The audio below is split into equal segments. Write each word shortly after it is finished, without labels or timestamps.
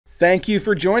Thank you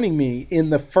for joining me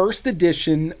in the first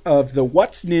edition of the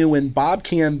What's New in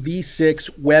BobCAM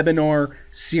V6 webinar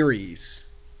series.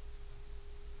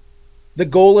 The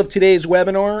goal of today's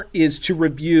webinar is to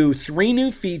review 3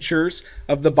 new features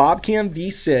of the BobCAM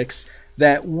V6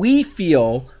 that we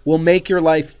feel will make your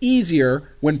life easier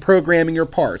when programming your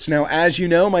parts. Now, as you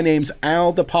know, my name's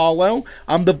DePoalo.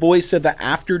 I'm the voice of the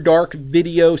AfterDark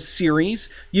video series.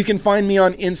 You can find me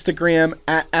on Instagram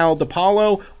at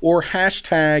DePoalo or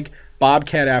hashtag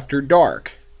BobCAD-AfterDark.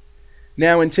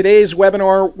 Now, in today's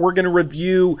webinar, we're going to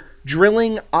review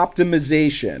drilling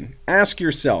optimization. Ask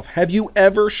yourself, have you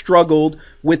ever struggled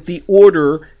with the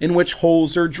order in which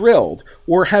holes are drilled?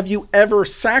 Or have you ever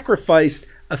sacrificed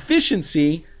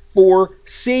efficiency for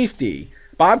safety?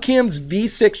 BobCAM's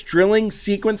V6 drilling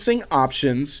sequencing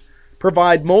options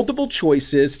provide multiple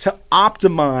choices to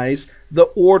optimize the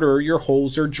order your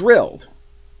holes are drilled.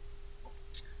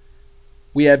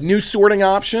 We have new sorting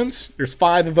options. There's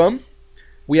 5 of them.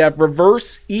 We have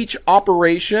reverse each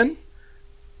operation,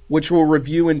 which we'll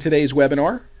review in today's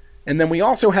webinar. And then we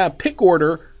also have pick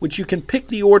order, which you can pick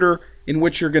the order in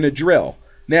which you're going to drill.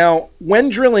 Now, when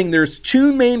drilling, there's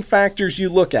 2 main factors you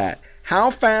look at: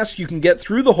 how fast you can get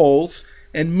through the holes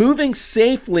and moving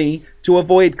safely to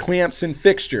avoid clamps and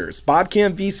fixtures.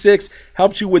 BobCAM V6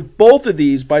 helps you with both of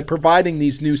these by providing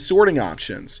these new sorting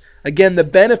options. Again, the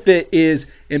benefit is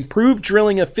improved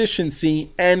drilling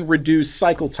efficiency and reduced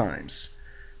cycle times.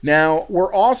 Now,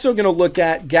 we're also going to look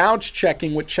at gouge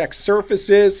checking with check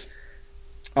surfaces.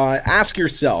 Ask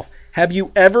yourself, have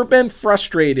you ever been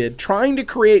frustrated trying to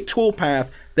create Toolpath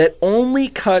that only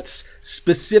cuts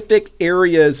specific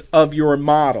areas of your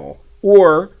model,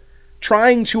 or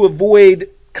trying to avoid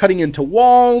cutting into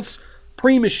walls,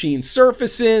 pre-machined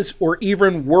surfaces, or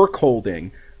even work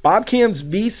holding? BobCAM's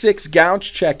V6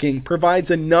 gouge checking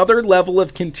provides another level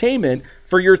of containment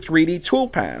for your 3D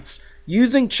toolpaths.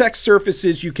 Using check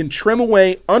surfaces, you can trim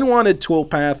away unwanted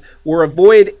toolpath or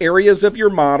avoid areas of your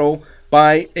model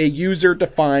by a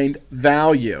user-defined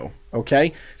value.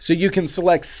 Okay, so you can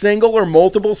select single or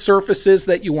multiple surfaces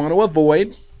that you want to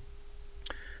avoid.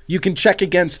 You can check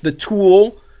against the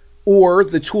tool or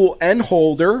the tool end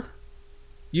holder.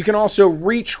 You can also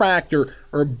retract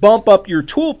or bump up your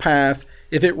tool path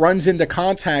if it runs into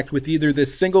contact with either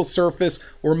this single surface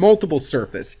or multiple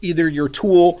surface, either your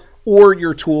tool or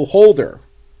your tool holder.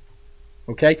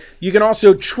 Okay, you can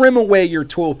also trim away your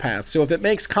tool path. So if it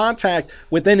makes contact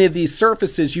with any of these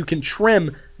surfaces, you can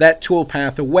trim that tool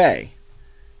path away.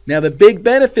 Now, the big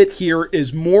benefit here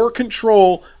is more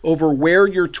control over where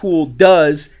your tool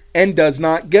does and does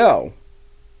not go.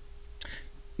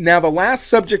 Now, the last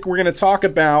subject we're going to talk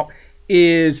about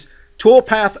is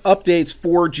toolpath updates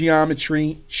for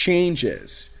geometry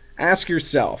changes. Ask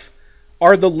yourself,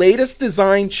 are the latest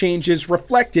design changes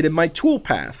reflected in my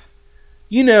toolpath?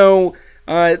 You know,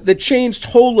 the changed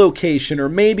hole location, or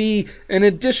maybe an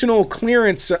additional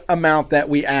clearance amount that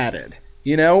we added,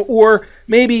 you know, or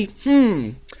maybe,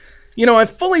 you know,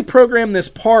 I've fully programmed this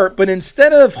part, but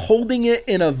instead of holding it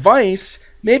in a vise,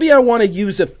 maybe I want to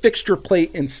use a fixture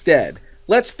plate instead.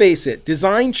 Let's face it,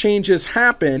 design changes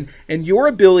happen, and your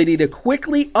ability to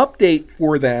quickly update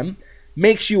for them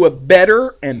makes you a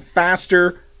better and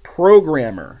faster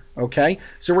programmer. Okay,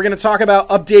 so we're going to talk about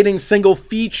updating single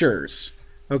features.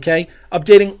 Okay,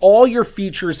 updating all your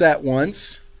features at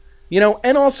once, you know,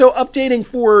 and also updating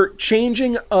for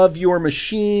changing of your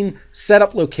machine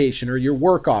setup location or your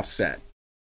work offset.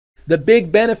 The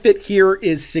big benefit here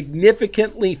is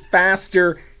significantly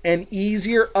faster and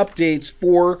easier updates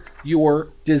for your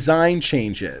design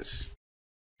changes.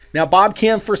 Now,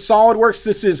 BobCAM for SolidWorks,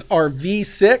 this is our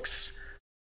V6.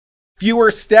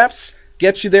 Fewer steps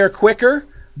get you there quicker.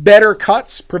 Better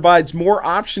cuts provides more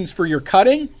options for your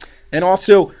cutting. And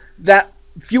also, that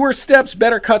fewer steps,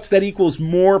 better cuts, that equals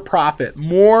more profit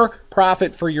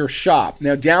for your shop.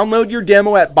 Now, download your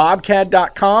demo at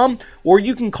BobCAD.com, or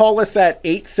you can call us at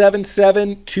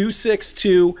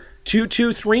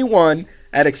 877-262-2231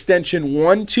 at extension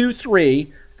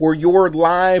 123 for your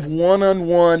live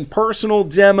one-on-one personal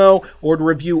demo, or to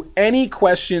review any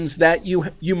questions that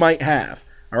you might have.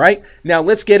 All right, now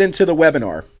let's get into the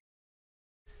webinar.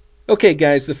 Okay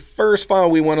guys, the first file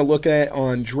we want to look at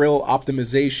on drill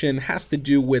optimization has to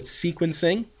do with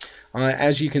sequencing.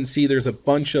 As you can see, there's a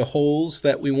bunch of holes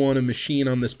that we want to machine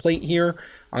on this plate here.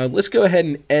 Let's go ahead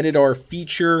and edit our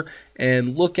feature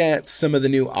and look at some of the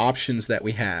new options that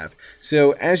we have.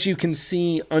 So as you can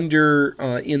see under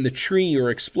in the tree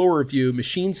or Explorer view,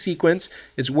 machine sequence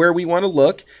is where we want to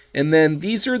look. And then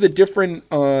these are the different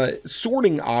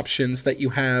sorting options that you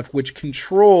have, which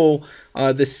control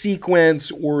the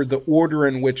sequence or the order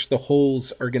in which the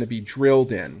holes are going to be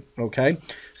drilled in. Okay,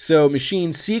 so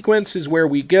machine sequence is where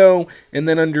we go, and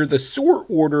then under the sort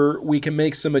order, we can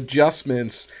make some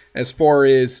adjustments as far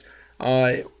as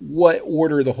what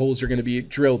order the holes are going to be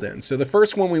drilled in. So the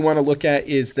first one we want to look at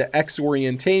is the X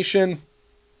orientation.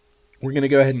 We're going to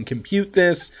go ahead and compute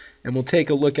this, and we'll take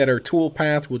a look at our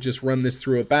toolpath. We'll just run this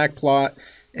through a back plot.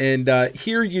 And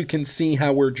here you can see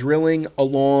how we're drilling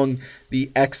along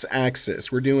the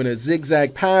x-axis. We're doing a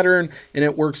zigzag pattern, and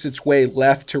it works its way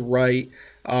left to right,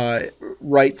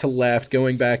 right to left,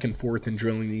 going back and forth and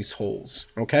drilling these holes.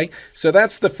 Okay, so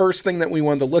that's the first thing that we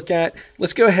wanted to look at.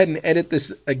 Let's go ahead and edit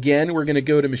this again. We're going to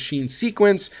go to machine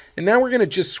sequence, and now we're going to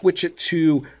just switch it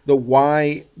to the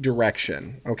Y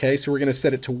direction. Okay, so we're going to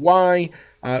set it to Y.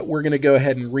 We're going to go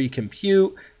ahead and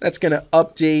recompute. That's going to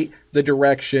update the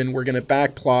direction. We're going to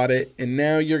back plot it, and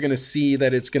now you're going to see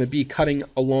that it's going to be cutting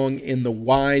along in the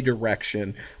Y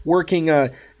direction, working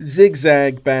a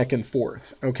zigzag back and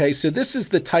forth. Okay, so this is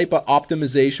the type of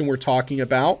optimization we're talking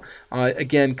about.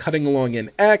 Again, cutting along in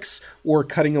X or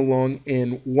cutting along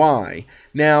in Y.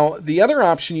 Now, the other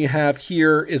option you have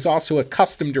here is also a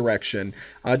custom direction.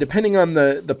 Depending on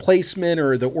the placement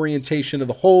or the orientation of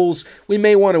the holes, we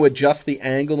may want to adjust the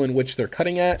angle in which they're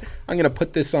cutting at. I'm going to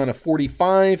put this on a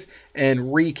 45 and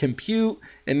recompute,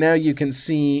 and now you can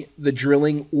see the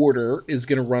drilling order is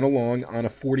going to run along on a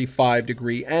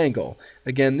 45-degree angle.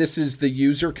 Again, this is the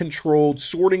user-controlled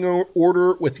sorting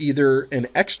order with either an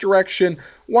X direction,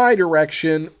 Y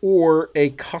direction, or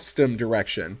a custom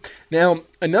direction. Now,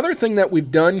 another thing that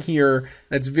we've done here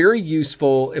that's very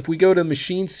useful, if we go to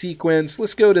machine sequence,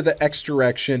 let's go to the X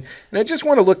direction, and I just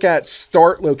want to look at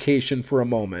start location for a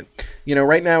moment. You know,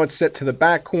 right now it's set to the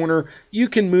back corner. You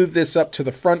can move this up to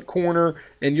the front corner,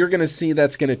 and you're going to see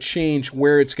that's going to change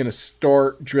where it's going to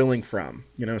start drilling from.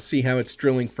 You know, see how it's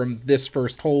drilling from this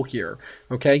first hole here.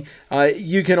 Okay,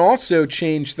 you can also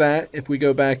change that if we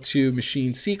go back to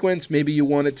machine sequence. Maybe you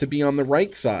want it to be on the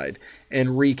right side and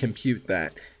recompute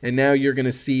that. And now you're going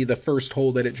to see the first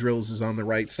hole that it drills is on the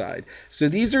right side. So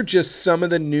these are just some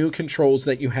of the new controls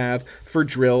that you have for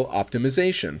drill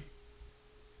optimization.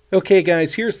 Okay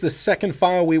guys, here's the second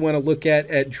file we want to look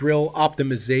at drill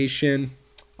optimization.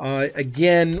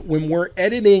 Again, when we're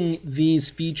editing these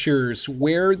features,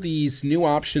 where these new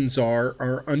options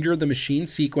are under the machine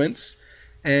sequence.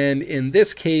 And in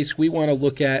this case, we want to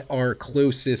look at our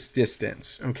closest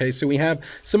distance. Okay, so we have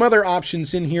some other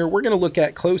options in here. We're going to look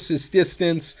at closest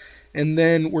distance, and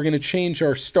then we're going to change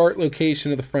our start location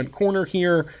of the front corner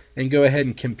here and go ahead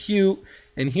and compute.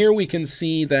 And here we can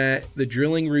see that the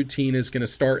drilling routine is going to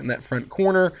start in that front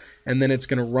corner, and then it's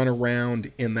going to run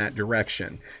around in that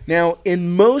direction. Now,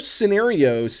 in most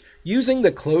scenarios, using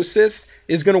the closest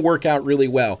is going to work out really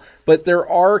well. But there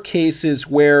are cases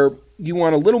where you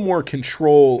want a little more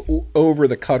control over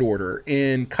the cut order,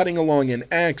 and cutting along in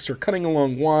X or cutting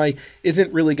along Y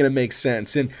isn't really going to make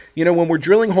sense. And you know, when we're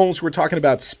drilling holes, we're talking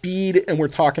about speed and we're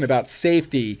talking about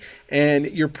safety, and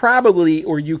you're probably,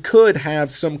 or you could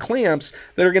have some clamps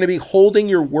that are going to be holding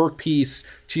your workpiece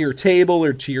to your table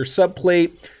or to your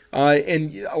subplate.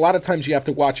 And a lot of times you have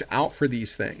to watch out for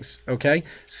these things, okay?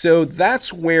 So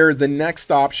that's where the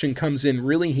next option comes in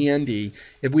really handy.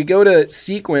 If we go to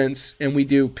sequence and we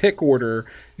do pick order,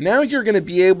 now you're going to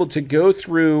be able to go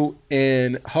through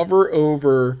and hover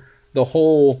over the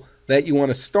hole that you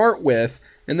want to start with,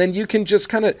 and then you can just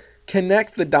kind of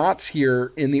connect the dots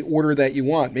here in the order that you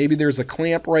want. Maybe there's a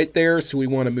clamp right there, so we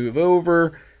want to move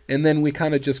over. And then we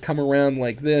kind of just come around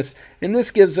like this. And this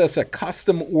gives us a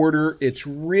custom order. It's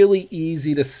really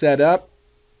easy to set up.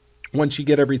 Once you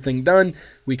get everything done,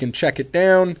 we can check it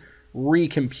down,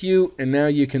 recompute, and now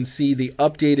you can see the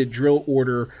updated drill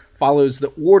order follows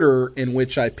the order in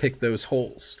which I picked those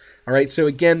holes. All right, so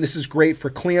again, this is great for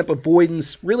clamp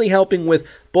avoidance, really helping with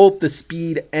both the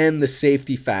speed and the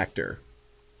safety factor.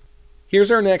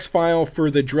 Here's our next file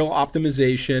for the drill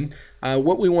optimization.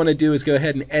 What we want to do is go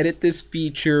ahead and edit this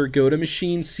feature, go to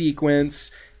machine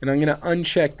sequence, and I'm going to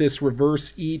uncheck this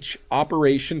reverse each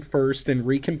operation first and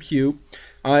recompute.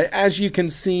 As you can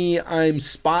see, I'm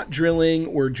spot drilling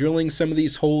or drilling some of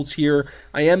these holes here.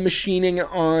 I am machining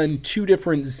on 2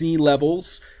 different Z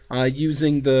levels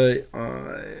using the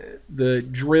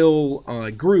drill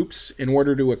groups in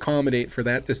order to accommodate for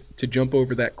that, to jump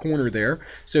over that corner there.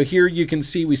 So here you can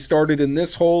see we started in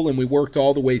this hole and we worked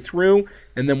all the way through,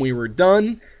 and then we were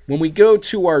done. When we go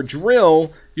to our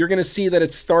drill, you're going to see that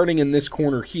it's starting in this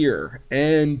corner here.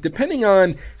 And depending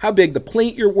on how big the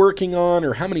plate you're working on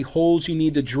or how many holes you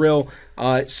need to drill,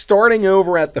 starting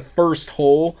over at the first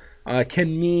hole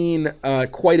can mean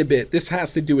quite a bit. This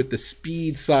has to do with the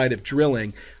speed side of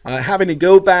drilling. Having to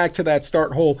go back to that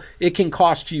start hole, it can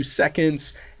cost you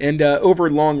seconds, and over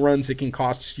long runs, it can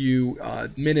cost you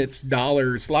minutes,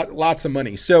 dollars, lots of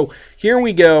money. So here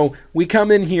we go. We come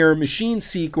in here, machine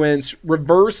sequence,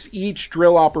 reverse each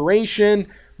drill operation.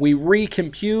 We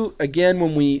recompute. Again,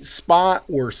 when we spot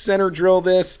or center drill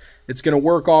this, it's going to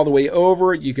work all the way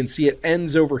over. You can see it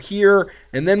ends over here.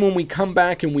 And then when we come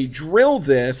back and we drill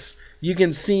this, you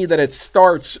can see that it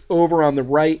starts over on the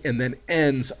right and then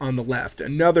ends on the left.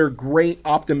 Another great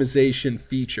optimization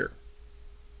feature.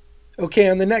 Okay,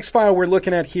 on the next file we're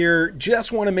looking at here,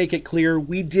 just want to make it clear,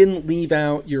 we didn't leave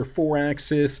out your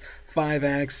 4-axis,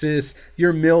 5-axis,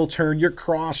 your mill turn, your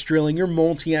cross drilling, your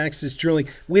multi-axis drilling.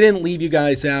 We didn't leave you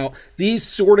guys out. These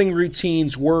sorting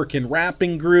routines work in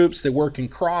wrapping groups, they work in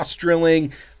cross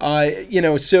drilling,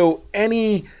 so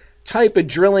any type of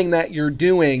drilling that you're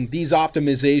doing, these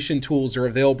optimization tools are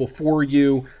available for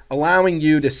you, allowing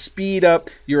you to speed up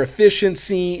your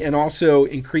efficiency and also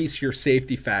increase your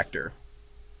safety factor.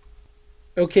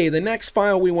 Okay, the next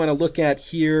file we want to look at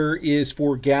here is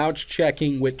for gouge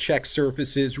checking with check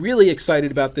surfaces. Really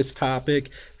excited about this topic.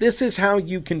 This is how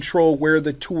you control where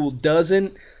the tool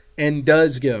doesn't and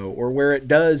does go, or where it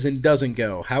does and doesn't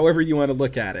go, however you want to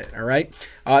look at it, all right?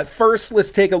 First,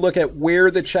 let's take a look at where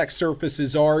the check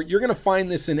surfaces are. You're going to find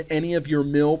this in any of your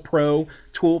Mill Pro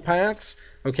toolpaths,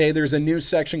 okay? There's a new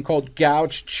section called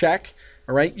Gouge Check,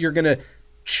 all right? You're going to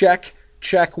check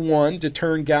 1 to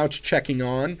turn gouge checking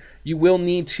on. You will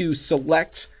need to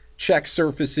select check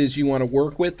surfaces you want to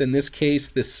work with. In this case,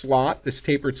 this slot, this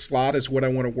tapered slot is what I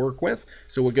want to work with.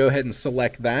 So we'll go ahead and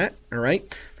select that, all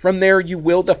right? From there, you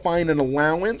will define an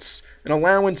allowance. An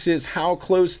allowance is how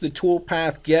close the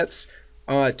toolpath gets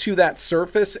to that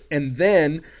surface, and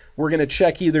then we're going to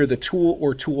check either the tool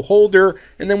or tool holder,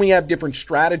 and then we have different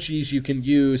strategies you can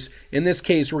use. In this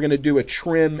case, we're going to do a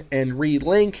trim and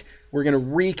relink. We're going to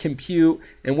recompute,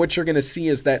 and what you're going to see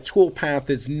is that toolpath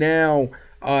is now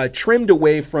trimmed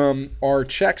away from our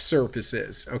check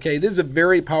surfaces. Okay, this is a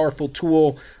very powerful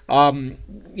tool.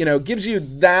 Gives you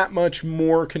that much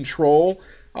more control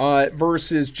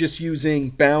versus just using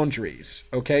boundaries.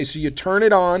 Okay, so you turn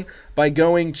it on by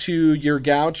going to your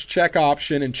gouge check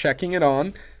option and checking it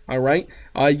on. All right,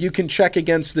 you can check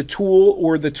against the tool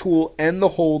or the tool and the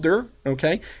holder,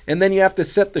 okay? And then you have to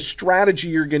set the strategy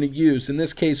you're going to use. In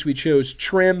this case, we chose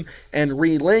trim and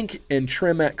relink and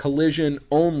trim at collision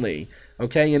only,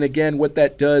 okay? And again, what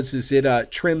that does is it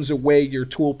trims away your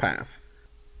toolpath.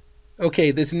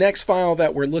 Okay, this next file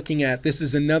that we're looking at, this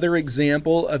is another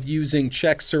example of using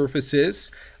check surfaces.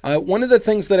 One of the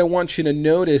things that I want you to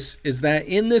notice is that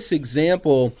in this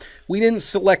example, we didn't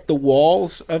select the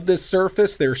walls of this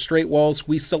surface. They're straight walls.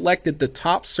 We selected the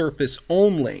top surface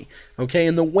only. Okay,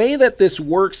 and the way that this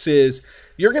works is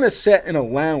you're going to set an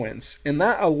allowance, and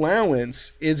that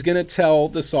allowance is going to tell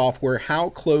the software how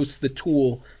close the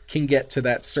tool can get to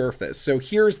that surface. So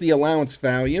here's the allowance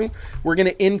value. We're going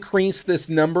to increase this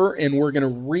number and we're going to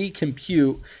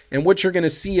recompute, and what you're going to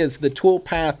see is the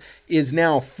toolpath is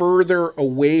now further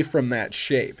away from that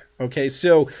shape. Okay,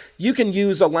 so you can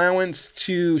use allowance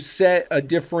to set a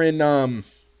different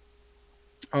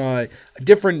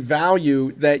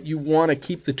value that you want to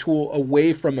keep the tool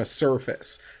away from a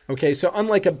surface. Okay, so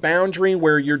unlike a boundary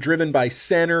where you're driven by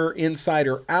center, inside,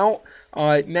 or out,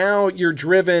 now you're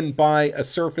driven by a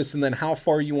surface and then how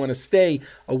far you want to stay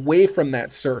away from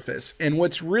that surface. And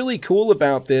what's really cool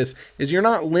about this is you're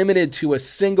not limited to a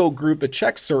single group of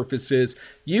check surfaces.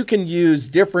 You can use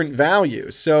different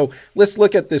values. So let's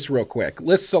look at this real quick.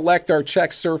 Let's select our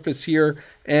check surface here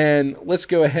and let's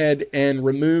go ahead and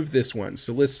remove this one.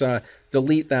 So let's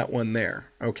delete that one there,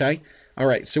 okay? All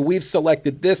right, so we've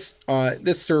selected this,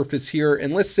 this surface here,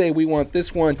 and let's say we want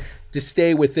this one to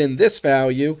stay within this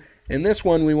value, and this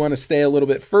one we want to stay a little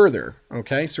bit further.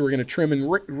 Okay, so we're going to trim and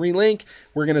relink.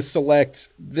 We're going to select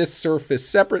this surface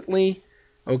separately.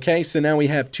 Okay, so now we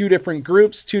have two different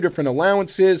groups, two different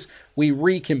allowances. We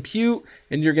recompute,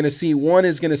 and you're going to see one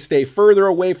is going to stay further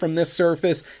away from this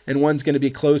surface, and one's going to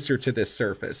be closer to this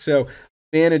surface. So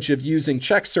advantage of using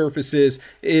check surfaces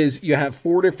is you have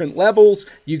 4 different levels.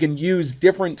 You can use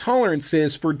different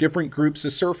tolerances for different groups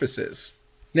of surfaces.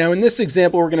 Now in this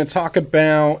example, we're going to talk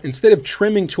about, instead of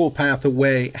trimming toolpath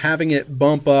away, having it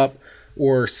bump up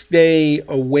or stay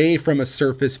away from a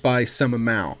surface by some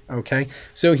amount, okay?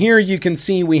 So here you can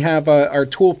see we have our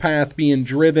toolpath being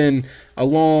driven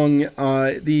along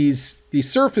these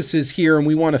surfaces here, and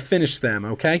we want to finish them,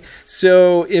 okay?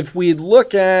 So if we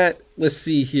look at, let's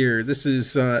see here, this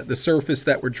is the surface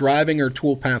that we're driving our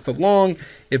toolpath along.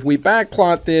 If we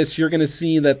backplot this, you're going to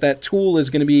see that that tool is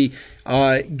going to be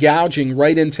gouging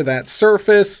right into that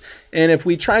surface. And if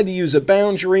we tried to use a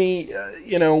boundary,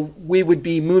 you know, we would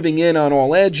be moving in on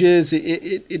all edges.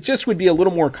 It just would be a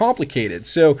little more complicated.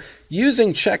 So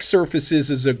using check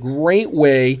surfaces is a great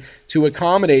way to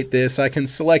accommodate this. I can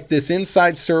select this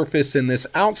inside surface and this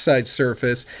outside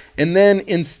surface, and then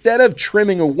instead of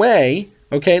trimming away,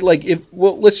 okay, like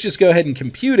well, let's just go ahead and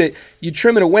compute it. You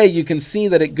trim it away, you can see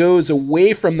that it goes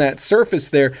away from that surface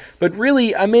there, but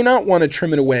really I may not want to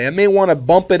trim it away. I may want to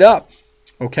bump it up,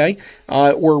 okay,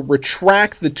 or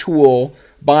retract the tool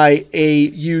by a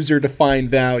user-defined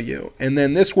value. And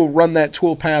then this will run that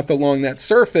tool path along that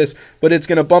surface, but it's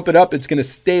going to bump it up. It's going to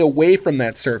stay away from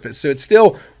that surface. So it's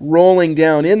still rolling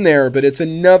down in there, but it's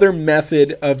another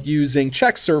method of using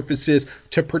check surfaces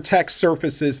to protect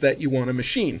surfaces that you want to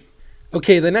machine.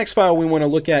 Okay, the next file we want to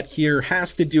look at here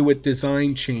has to do with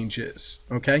design changes.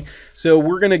 Okay, so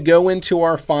we're going to go into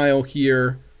our file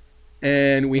here,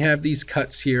 and we have these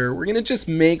cuts here. We're going to just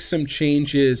make some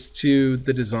changes to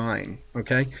the design,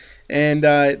 okay? And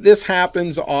this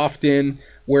happens often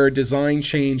where a design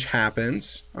change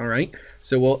happens, all right?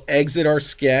 So we'll exit our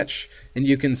sketch, and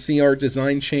you can see our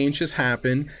design change has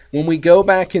happened. When we go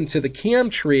back into the CAM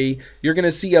tree, you're going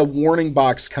to see a warning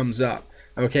box comes up,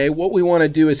 okay? What we want to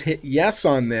do is hit yes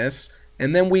on this,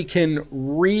 and then we can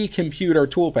recompute our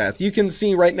toolpath. You can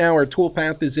see right now our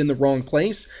toolpath is in the wrong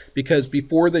place because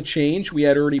before the change we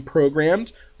had already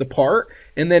programmed the part,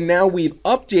 and then now we've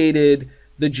updated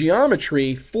the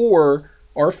geometry for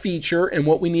our feature, and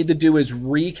what we need to do is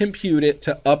recompute it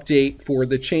to update for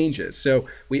the changes. So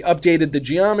we updated the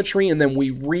geometry and then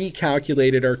we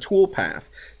recalculated our toolpath.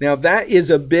 Now that is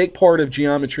a big part of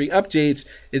geometry updates,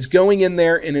 is going in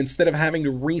there, and instead of having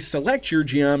to reselect your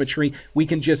geometry, we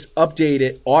can just update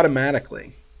it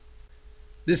automatically.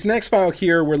 This next file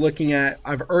here we're looking at,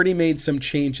 I've already made some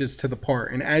changes to the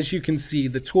part, and as you can see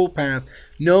the toolpath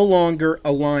no longer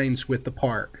aligns with the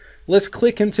part. Let's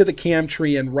click into the CAM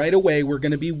tree, and right away we're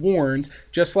going to be warned,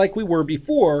 just like we were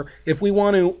before, if we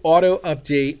want to auto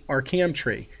update our CAM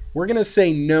tree. We're going to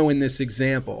say no in this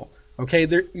example. Okay,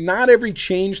 not every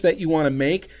change that you want to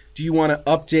make do you want to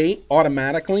update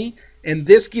automatically, and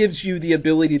this gives you the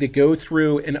ability to go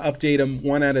through and update them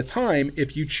one at a time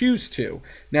if you choose to.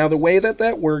 Now the way that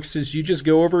that works is you just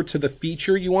go over to the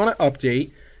feature you want to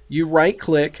update, you right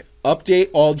click, update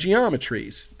all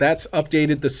geometries. That's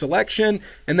updated the selection,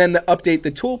 and then to update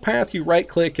the toolpath you right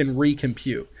click and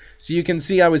recompute. So you can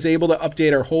see I was able to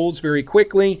update our holes very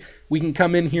quickly. We can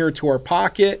come in here to our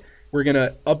pocket, we're going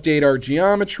to update our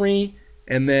geometry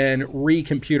and then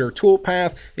recompute our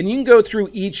toolpath, and you can go through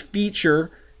each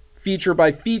feature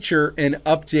by feature and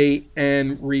update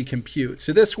and recompute.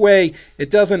 So this way it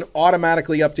doesn't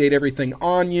automatically update everything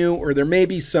on you, or there may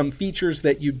be some features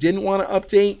that you didn't want to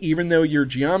update even though your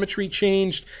geometry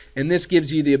changed, and this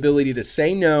gives you the ability to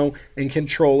say no and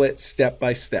control it step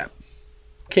by step.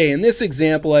 Okay, in this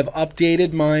example I've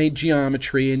updated my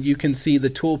geometry, and you can see the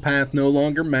toolpath no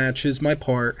longer matches my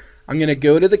part. I'm going to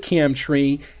go to the CAM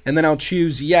tree, and then I'll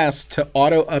choose yes to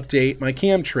auto update my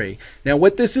CAM tree. Now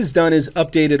what this has done is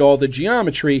updated all the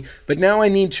geometry, but now I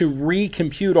need to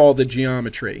recompute all the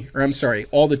geometry, or I'm sorry,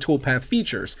 all the toolpath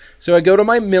features. So I go to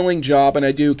my milling job and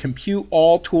I do compute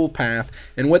all toolpath,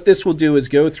 and what this will do is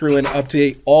go through and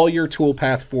update all your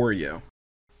toolpath for you.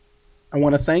 I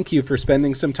want to thank you for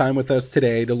spending some time with us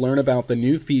today to learn about the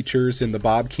new features in the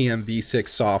BobCAM V6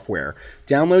 software.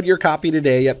 Download your copy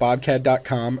today at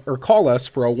BobCAD.com or call us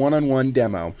for a one-on-one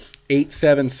demo.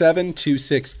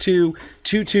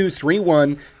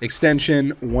 877-262-2231, extension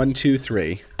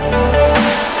 123.